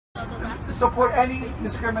support any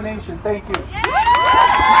discrimination. Thank you.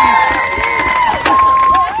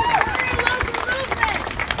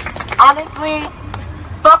 Honestly,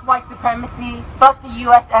 fuck white supremacy, fuck the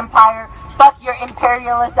U.S. empire, fuck your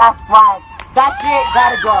imperialist ass flag. That shit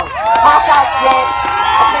gotta go. Fuck that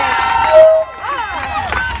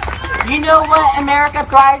shit. You know what America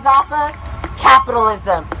thrives off of?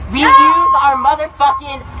 Capitalism. We use our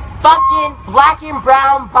motherfucking black and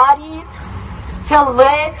brown bodies to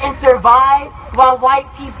live and survive while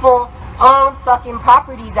white people own fucking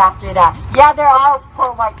properties after that. Yeah, there are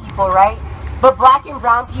poor white people, right? But black and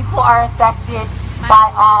brown people are affected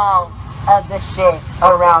by all of the shit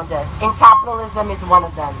around us. And capitalism is one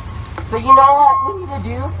of them. So you know what we need to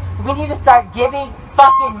do? We need to start giving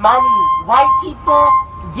fucking money. White people,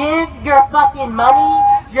 give your fucking money,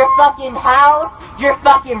 your fucking house, your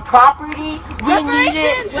fucking property. We need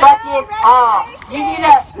it fucking all. You need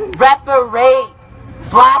to reparate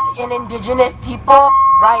black and indigenous people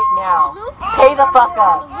right now. Pay the fuck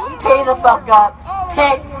up. Pay the fuck up.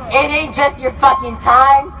 It ain't just your fucking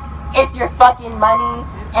time, it's your fucking money,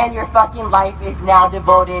 and your fucking life is now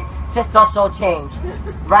devoted to social change.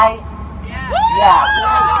 Right? Yeah.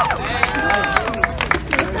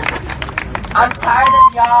 I'm tired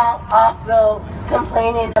of y'all also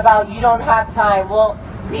complaining about you don't have time. Well,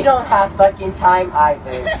 we don't have fucking time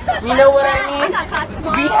either. You know what I mean?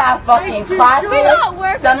 We have fucking classes.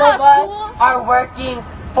 Some of us are working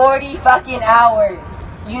 40 fucking hours.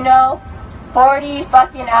 You know? 40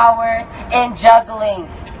 fucking hours and juggling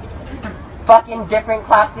fucking different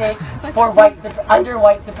classes for under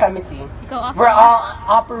white supremacy. We're all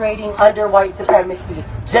operating under white supremacy,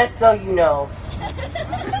 just so you know.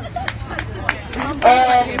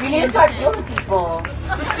 And we need to start killing people.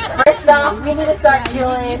 First off, we need to start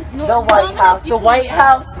killing the White House. The White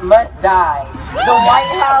House must die. The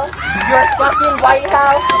White House, your fucking White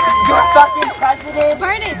House, your fucking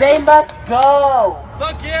president, they must go.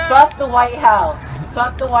 Fuck yeah. Fuck the White House.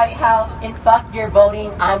 Fuck the White House and fuck your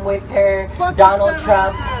voting. I'm with her. Donald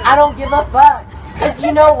Trump. I don't give a fuck. Because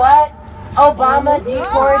you know what? Obama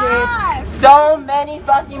deported so many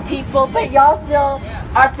fucking people, but y'all still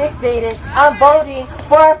are fixated on voting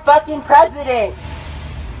for a fucking president.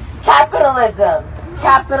 Capitalism.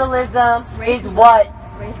 Capitalism is what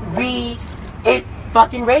it's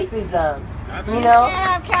fucking racism. You know?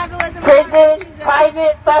 Yeah, capitalism. Prison,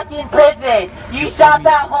 private fucking prison. You shop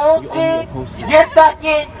at Whole Foods, you're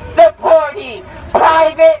fucking supporting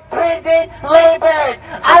private prison laborers.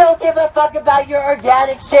 I don't give a fuck about your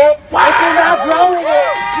organic shit if you're not growing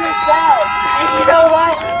it yourself. And you know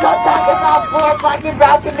what? Don't talk about poor fucking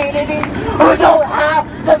brown communities who don't have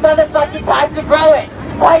the motherfucking time to grow it.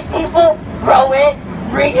 White people grow it,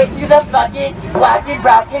 bring it to the fucking black and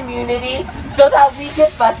brown community so that we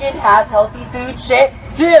can fucking have healthy food shit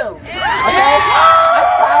too. Okay? I'm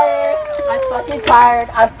tired. I'm fucking tired.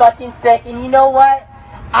 I'm fucking sick. And you know what?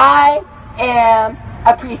 I am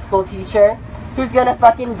a preschool teacher who's gonna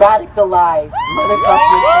fucking radicalize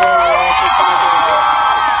motherfucking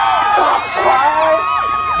cars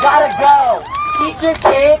gotta go. Teach your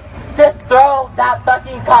kids to throw that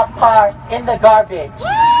fucking cop car in the garbage.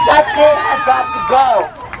 That shit has got to go.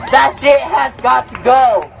 That shit has got to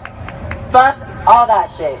go. Fuck all that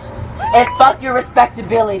shit. And fuck your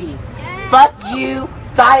respectability. Fuck you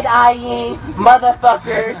side-eyeing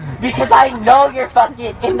motherfuckers, because I know you're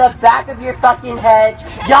fucking in the back of your fucking head.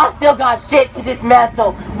 Y'all still got shit to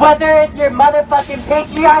dismantle. Whether it's your motherfucking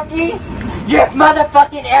patriarchy, your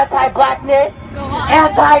motherfucking anti-blackness,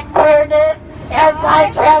 anti-queerness,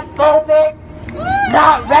 anti-transphobic,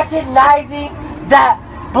 not recognizing that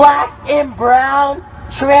black and brown,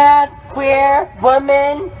 trans, queer,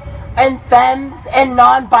 women, and femmes and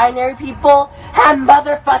non-binary people have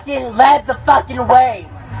motherfucking led the fucking way.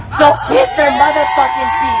 So kiss their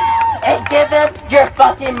motherfucking feet and give them your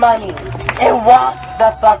fucking money and walk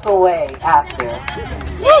the fuck away after.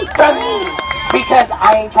 From me, because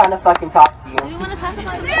I ain't trying to fucking talk to you. Do you want to talk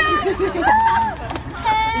about it?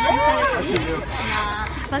 Nah,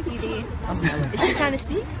 fuck you, D. Is she trying to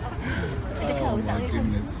speak?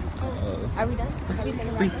 Are we done? Are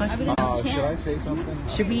we gonna should I say something?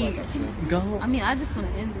 Should we go? I mean, I just want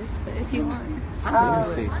to end this, but if you want. I'm going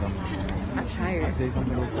to say something. I'm tired. Say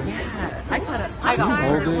something real quick. Yeah, I got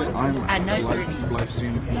Hold it. I'm at 9:30. live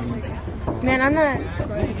streaming. Man, I'm not.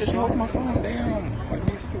 Just hold my phone. Damn. Like,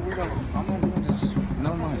 these people weird. I'm not doing this.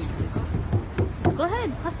 Never mind. Go ahead,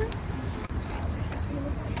 Hassan.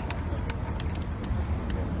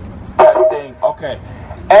 Okay.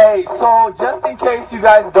 Hey, so just in case you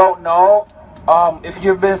guys don't know, if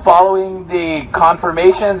you've been following the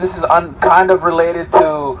confirmations, this is kind of related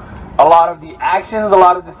to a lot of the actions, a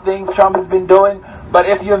lot of the things Trump has been doing. But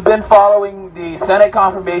if you've been following the Senate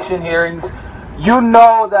confirmation hearings, you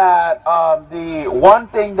know that the one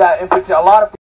thing that in particular, a lot of